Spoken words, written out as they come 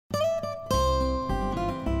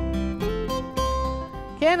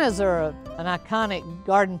Cannas are an iconic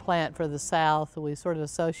garden plant for the South. We sort of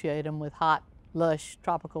associate them with hot, lush,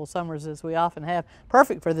 tropical summers as we often have.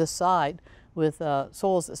 Perfect for this site with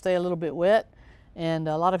soils that stay a little bit wet and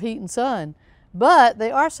a lot of heat and sun. But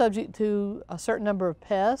they are subject to a certain number of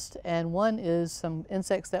pests, and one is some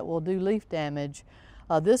insects that will do leaf damage.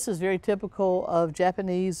 This is very typical of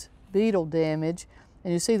Japanese beetle damage,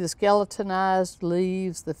 and you see the skeletonized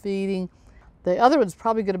leaves, the feeding. The other one's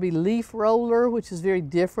probably going to be leaf roller, which is very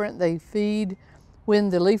different. They feed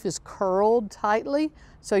when the leaf is curled tightly,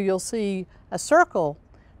 so you'll see a circle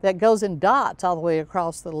that goes in dots all the way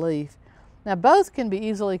across the leaf. Now both can be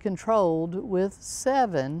easily controlled with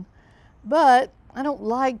Sevin, but I don't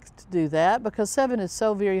like to do that because Sevin is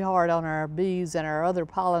so very hard on our bees and our other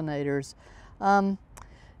pollinators.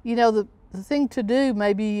 You know, the thing to do,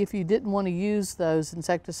 maybe if you didn't want to use those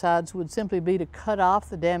insecticides, would simply be to cut off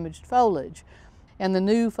the damaged foliage. And the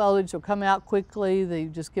new foliage will come out quickly. They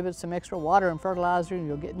just give it some extra water and fertilizer and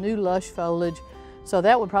you'll get new lush foliage. So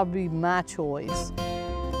that would probably be my choice.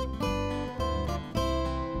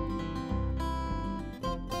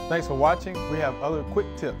 Thanks for watching. We have other quick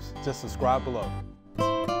tips. Just subscribe below.